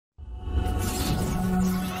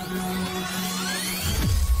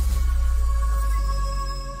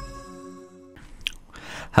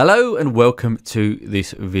Hello and welcome to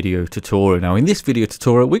this video tutorial. Now in this video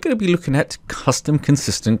tutorial we're going to be looking at custom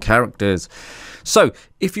consistent characters. So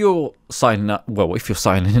if you're signing up, if you're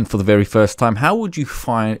signing in for the very first time, how would you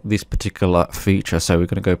find this particular feature? So we're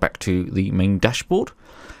going to go back to the main dashboard.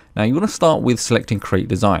 Now you want to start with selecting create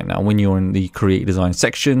design. Now when you're in the create design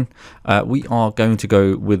section, we are going to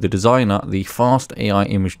go with the designer, the fast AI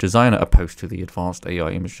image designer, opposed to the advanced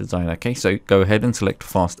AI image designer. Okay, so go ahead and select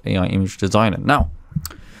fast AI image designer. Now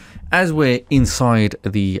as we're inside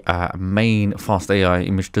the main Fast AI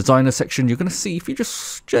Image Designer section, you're going to see if you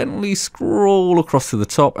just gently scroll across to the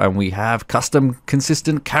top and we have custom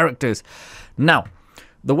consistent characters. Now,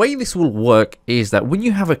 the way this will work is that when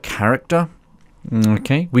you have a character,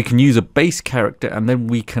 okay, we can use a base character and then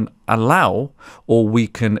we can allow or we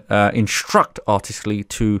can instruct Artistly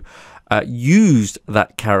to use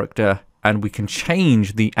that character, and we can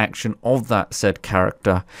change the action of that said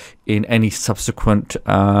character in any subsequent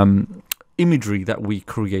imagery that we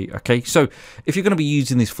create. Okay, so if you're going to be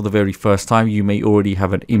using this for the very first time, you may already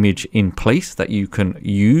have an image in place that you can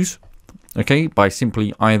use, okay, by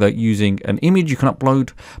simply either using an image you can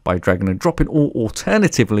upload by dragging and dropping, or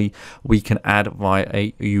alternatively we can add via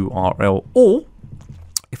a URL. Or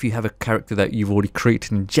if you have a character that you've already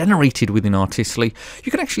created and generated within Artistly,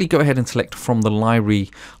 you can actually go ahead and select from the library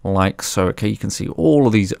like so. Okay, you can see all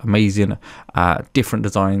of these amazing different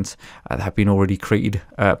designs that have been already created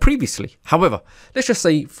previously. However, let's just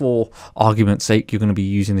say for argument's sake, you're going to be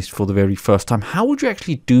using this for the very first time. How would you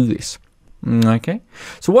actually do this? Okay,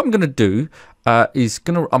 so what I'm going to do I'm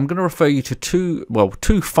going to refer you to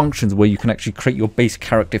two functions where you can actually create your base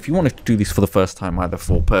character if you wanted to do this for the first time, either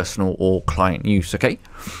for personal or client use. Okay,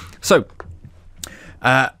 so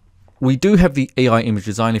we do have the AI image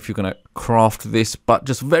design if you're going to craft this, but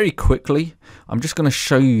just very quickly, I'm just going to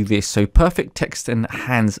show you this. So perfect text and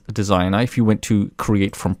hands designer, if you went to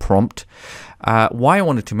create from prompt. Why I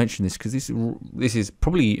wanted to mention this, because this is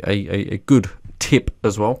probably a good tip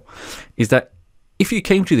as well, is that if you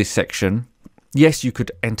came to this section, yes, you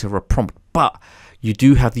could enter a prompt, but you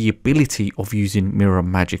do have the ability of using mirror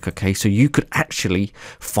magic. Okay, so you could actually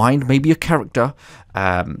find maybe a character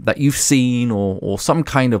that you've seen or some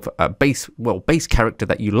kind of base character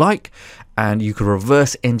that you like, and you could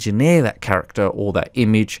reverse engineer that character or that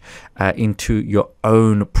image into your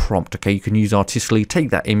own prompt. Okay, you can use Artistly, take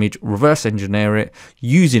that image, reverse engineer it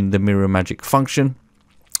using the mirror magic function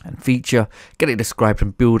and feature, get it described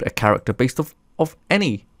and build a character based off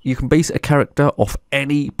any. You can base a character off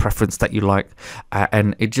any preference that you like,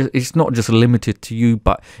 and it's not just limited to you,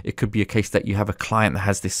 but it could be a case that you have a client that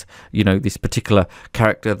has this, this particular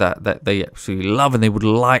character that they absolutely love and they would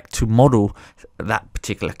like to model that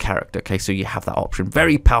particular character. Okay, so you have that option,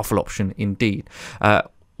 very powerful option indeed.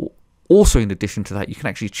 Also, in addition to that, you can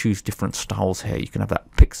actually choose different styles here. You can have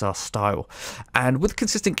that Pixar style. And with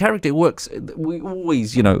consistent character, it works. We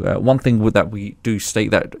always, one thing with that we do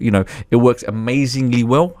state that, it works amazingly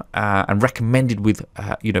well and recommended with,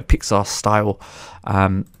 Pixar style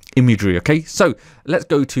imagery. Okay, so let's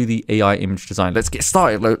go to the AI image design. Let's get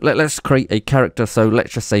started. Let's create a character. So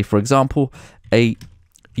let's just say, for example, a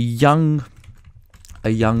young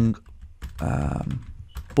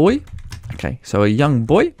boy. Okay, so a young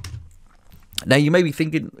boy. Now you may be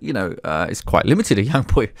thinking, it's quite limited, a young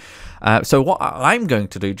boy. So what I'm going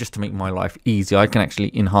to do, just to make my life easier, I can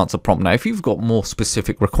actually enhance a prompt. Now, if you've got more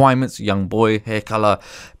specific requirements, young boy, hair color,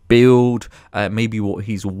 build, maybe what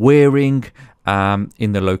he's wearing,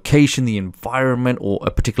 in the location, the environment, or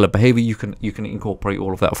a particular behavior, you can incorporate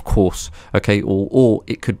all of that, of course. Okay, or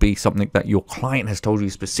it could be something that your client has told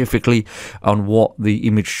you specifically on what the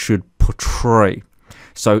image should portray.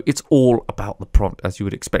 So it's all about the prompt, as you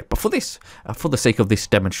would expect. But for this, for the sake of this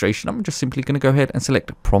demonstration, I'm just simply going to go ahead and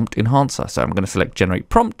select prompt enhancer. So I'm going to select generate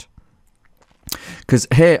prompt, because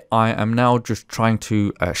here I am now just trying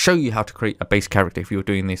to show you how to create a base character if you're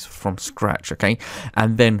doing this from scratch. Okay,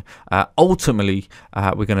 and then ultimately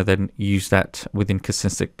we're going to then use that within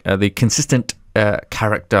the consistent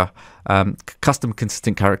character custom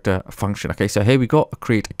consistent character function. Okay, so here we got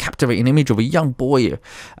create a captivating image of a young boy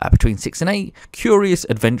between 6 and 8, curious,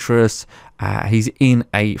 adventurous. He's in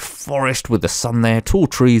a forest with the sun there, tall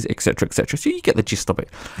trees, etc, etc. So you get the gist of it.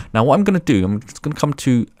 Now what I'm going to do, I'm just going to come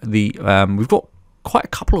to the we've got quite a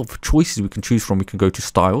couple of choices we can choose from. We can go to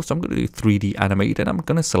style, so I'm going to do 3D animated, and I'm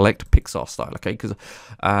going to select Pixar style. Okay, because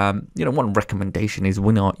one recommendation is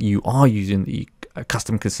when you are using the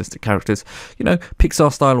custom consistent characters,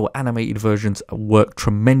 Pixar style or animated versions work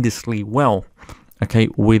tremendously well, okay,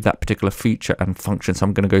 with that particular feature and function. So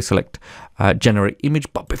I'm going to go select generate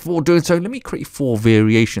image, but before doing so, let me create 4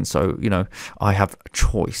 variations so I have a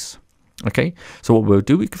choice. Okay, so what we'll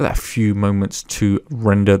do, we give that a few moments to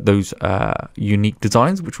render those unique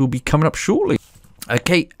designs, which will be coming up shortly.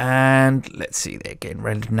 Okay, and let's see, they're getting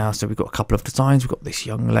rendered now. So we've got a couple of designs. We've got this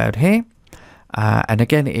young lad here, and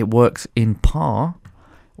again, it works in par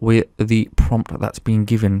with the prompt that's being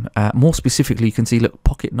given. More specifically, you can see, look,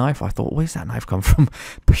 pocket knife. I thought, where's that knife come from?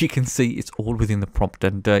 But you can see it's all within the prompt,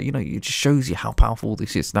 and you know, it just shows you how powerful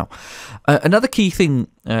this is. Now, another key thing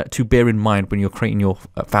to bear in mind when you're creating your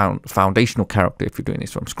foundational character, if you're doing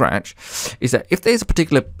this from scratch, is that if there's a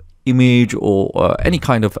particular image or any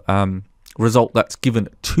kind of result that's given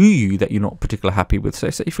to you that you're not particularly happy with. So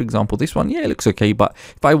say, for example, this one, yeah, it looks okay, but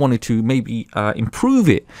if I wanted to maybe improve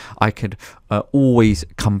it, I could always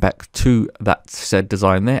come back to that said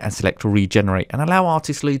design there and select regenerate and allow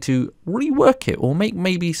Artistly to rework it or make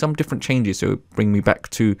maybe some different changes. So bring me back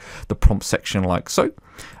to the prompt section like so.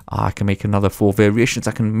 I can make another 4 variations.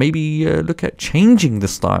 I can maybe look at changing the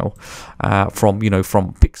style from, you know,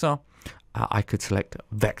 from Pixar. I could select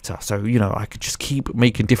vector, so you know, I could just keep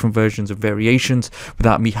making different versions of variations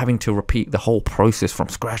without me having to repeat the whole process from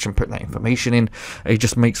scratch and put that information in. It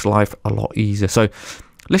just makes life a lot easier. So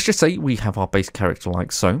let's just say we have our base character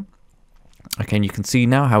like so. Okay, and you can see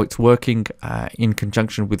now how it's working in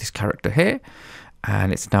conjunction with this character here,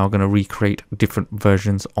 and it's now going to recreate different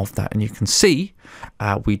versions of that. And you can see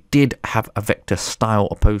we did have a vector style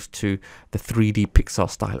opposed to the 3D Pixar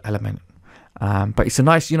style element. But it's a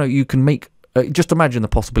nice, you know, you can make, just imagine the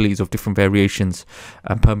possibilities of different variations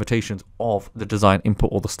and permutations of the design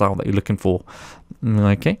input or the style that you're looking for.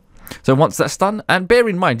 Okay, so once that's done, and bear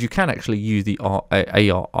in mind, you can actually use the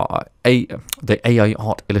AI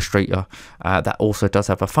Art Illustrator that also does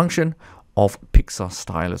have a function of Pixar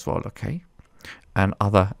style as well, okay? And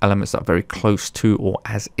other elements that are very close to or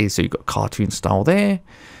as is. So you've got cartoon style there,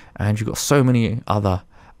 and you've got so many other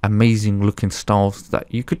amazing looking styles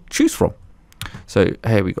that you could choose from. So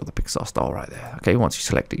here we got the Pixar style right there. Okay, once you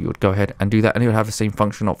select it, you would go ahead and do that, and it would have the same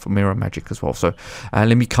function of mirror magic as well. So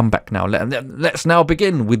let me come back now. Let's now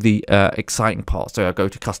begin with the exciting part. So I go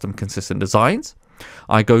to custom consistent designs.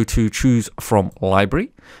 I go to choose from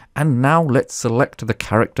library, and now let's select the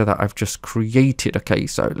character that I've just created. Okay,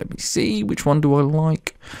 so let me see, which one do I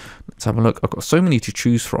like? Let's have a look. I've got so many to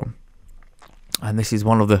choose from. And this is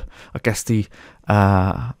one of the, I guess, the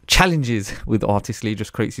challenges with Artistly. It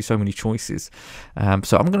just creates you so many choices.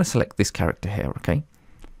 So I'm going to select this character here, okay?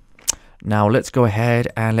 Now let's go ahead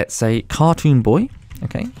and let's say Cartoon Boy,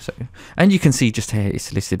 okay? So, and you can see just here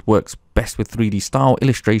it's listed, works best with 3D style,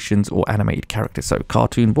 illustrations, or animated characters. So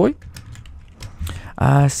Cartoon Boy,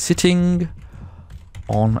 sitting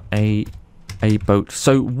on a boat.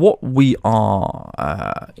 So what we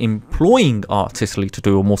are employing Artistly to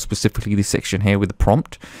do, or more specifically this section here with the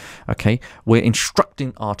prompt, okay, we're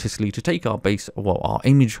instructing Artistly to take our base, well, our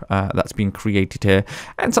image that's been created here,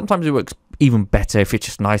 and sometimes it works even better if it's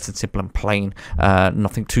just nice and simple and plain,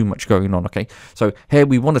 nothing too much going on. Okay, so here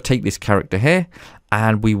we want to take this character here,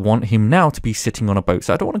 and we want him now to be sitting on a boat.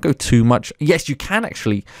 So I don't want to go too much. Yes, you can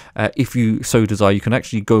actually, if you so desire, you can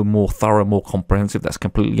actually go more thorough, more comprehensive. That's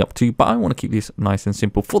completely up to you. But I want to keep this nice and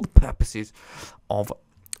simple for the purposes of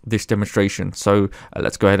this demonstration. So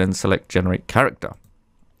let's go ahead and select generate character.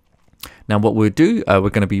 Now what we'll do, we're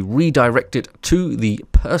going to be redirected to the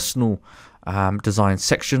personal design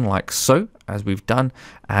section like so, as we've done.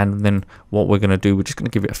 And then what we're going to do, we're just going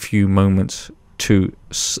to give it a few moments to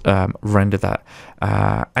render that,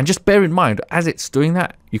 and just bear in mind, as it's doing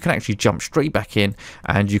that, you can actually jump straight back in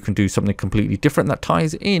and you can do something completely different that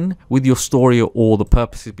ties in with your story or the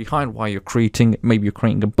purposes behind why you're creating. Maybe you're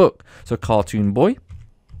creating a book. So Cartoon Boy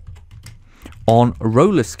on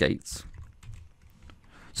roller skates.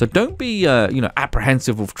 So don't be you know,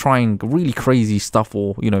 apprehensive of trying really crazy stuff,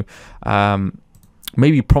 or you know,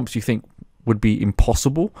 maybe prompts you think would be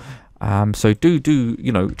impossible. So do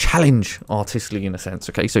you know, challenge Artistly in a sense.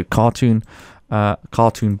 Okay, so cartoon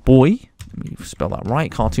boy, let me spell that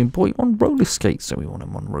right, Cartoon Boy on roller skates. So we want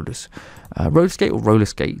him on roller skate or roller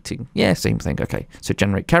skating, yeah, same thing. Okay, so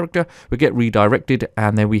generate character, we get redirected,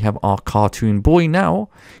 and then we have our Cartoon Boy. Now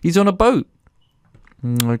he's on a boat.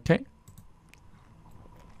 Okay,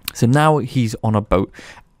 so now he's on a boat.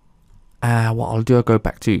 What I'll do, I'll go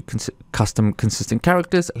back to custom consistent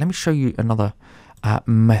characters. Let me show you another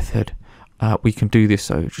method we can do this,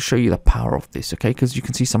 so to show you the power of this, okay, because you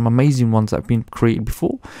can see some amazing ones that have been created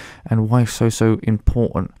before and why it's so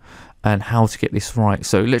important and how to get this right.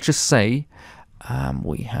 So let's just say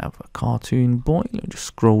we have a Cartoon Boy. Let me just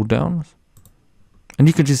scroll down, and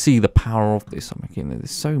you can just see the power of this. I'm making, there's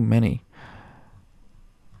so many.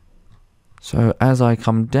 So as I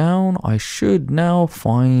come down, I should now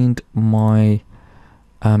find my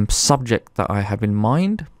subject that I have in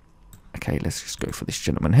mind. Okay, let's just go for this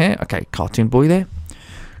gentleman here. Okay, cartoon boy there.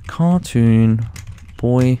 Cartoon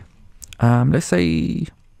boy. Let's say,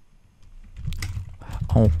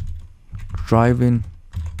 oh, driving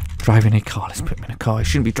a car. Let's put him in a car. He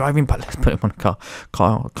shouldn't be driving, but let's put him on a car.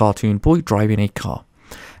 Cartoon boy driving a car.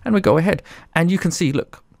 And we go ahead. And you can see,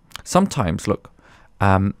 look, sometimes, look,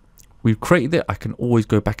 we've created it. I can always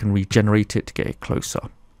go back and regenerate it to get it closer.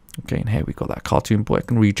 Okay, and here we got that cartoon boy. I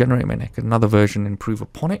can regenerate and make another version, improve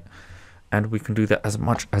upon it. And we can do that as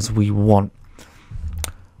much as we want.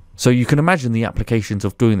 So you can imagine the applications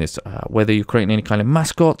of doing this, whether you're creating any kind of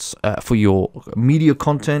mascots for your media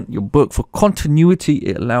content, your book. For continuity,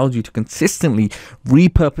 it allows you to consistently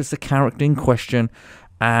repurpose the character in question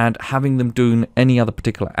and having them doing any other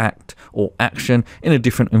particular act or action in a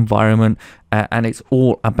different environment. And it's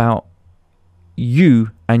all about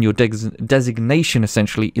you and your designation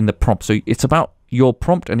essentially in the prompt. So it's about your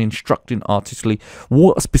prompt and instructing Artistly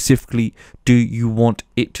what specifically do you want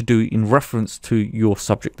it to do in reference to your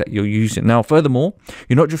subject that you're using. Now, furthermore,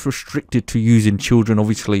 you're not just restricted to using children.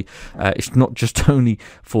 Obviously, it's not just only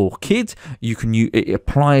for kids. You can use it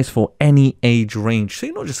applies for any age range. So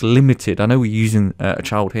you're not just limited. I know we're using a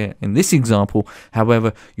child here in this example.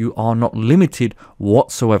 However, you are not limited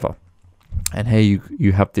whatsoever. And here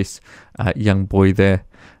you have this young boy there.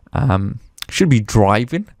 Should be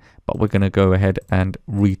driving. But we're going to go ahead and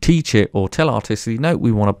reteach it or tell Artistly, no,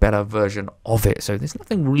 we want a better version of it. So there's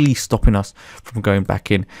nothing really stopping us from going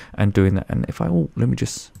back in and doing that. And if I, let me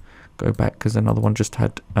just go back because another one just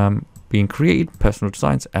had being created, personal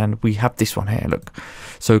designs, and we have this one here, look.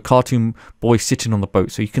 So cartoon boy sitting on the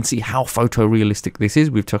boat. So you can see how photorealistic this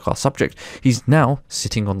is. We've took our subject. He's now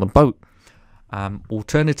sitting on the boat.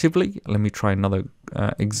 Alternatively, let me try another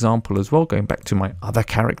example as well, going back to my other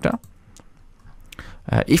character.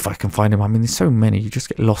 If I can find him. I mean, there's so many, you just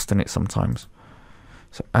get lost in it sometimes.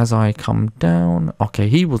 So as I come down, okay,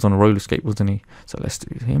 he was on a roller skate, wasn't he? So let's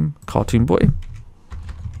do him. Cartoon boy.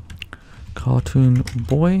 Cartoon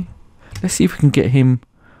boy. Let's see if we can get him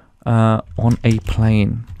on a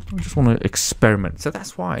plane. I just want to experiment. So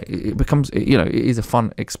that's why it becomes, you know, it is a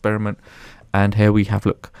fun experiment. And here we have,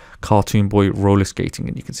 look, cartoon boy roller skating,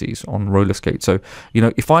 and you can see he's on roller skate. So, you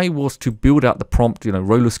know, if I was to build out the prompt, you know,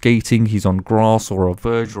 roller skating, he's on grass or a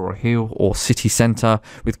verge or a hill or city center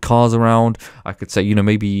with cars around. I could say, you know,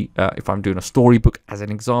 maybe if I'm doing a storybook as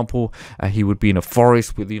an example, he would be in a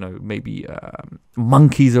forest with, you know, maybe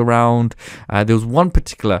monkeys around. There was one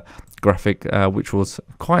particular graphic which was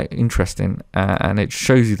quite interesting, and it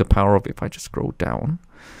shows you the power of it. If I just scroll down.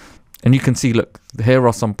 And you can see, look, here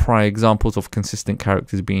are some prior examples of consistent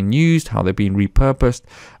characters being used, how they're being repurposed.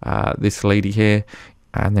 This lady here,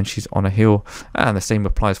 and then she's on a hill, and the same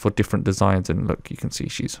applies for different designs. And look, you can see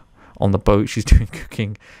she's on the boat, she's doing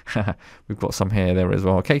cooking. We've got some hair there as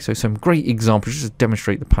well. Okay, so some great examples just to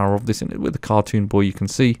demonstrate the power of this. And with the cartoon boy, you can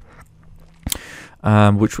see,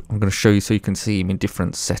 which I'm going to show you so you can see him in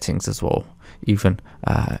different settings as well. Even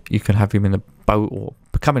you can have him in a boat or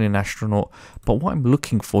becoming an astronaut. But what I'm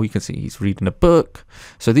looking for, you can see he's reading a book.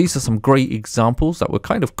 So these are some great examples that were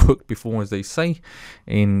kind of cooked before, as they say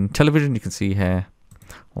in television. You can see here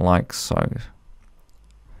like so.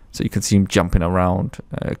 So you can see him jumping around,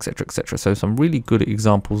 etc, etc. So some really good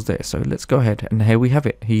examples there. So let's go ahead, and here we have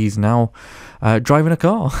it. He's now driving a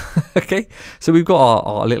car. Okay, so we've got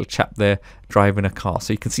our little chap there driving a car.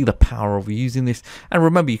 So you can see the power of using this. And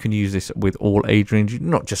remember, you can use this with all age ranges,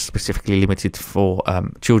 not just specifically limited for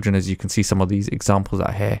children. As you can see, some of these examples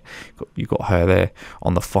out here, you got her there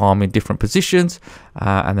on the farm in different positions,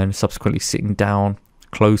 and then subsequently sitting down.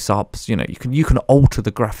 Close-ups, you know, you can alter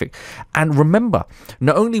the graphic. And remember,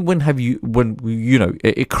 not only when you know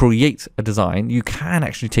it creates a design, you can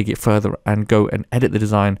actually take it further and go and edit the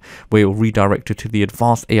design, where you'll redirect it to the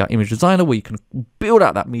advanced AI image designer, where you can build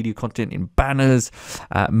out that media content in banners.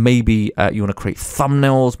 Maybe you want to create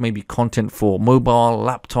thumbnails, maybe content for mobile,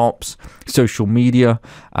 laptops, social media,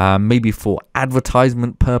 maybe for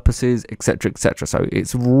advertisement purposes, etc, etc. So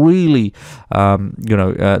it's really you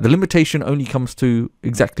know, the limitation only comes to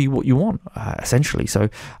exactly what you want, essentially. So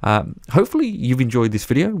hopefully you've enjoyed this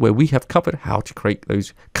video where we have covered how to create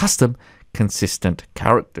those custom consistent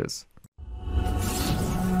characters.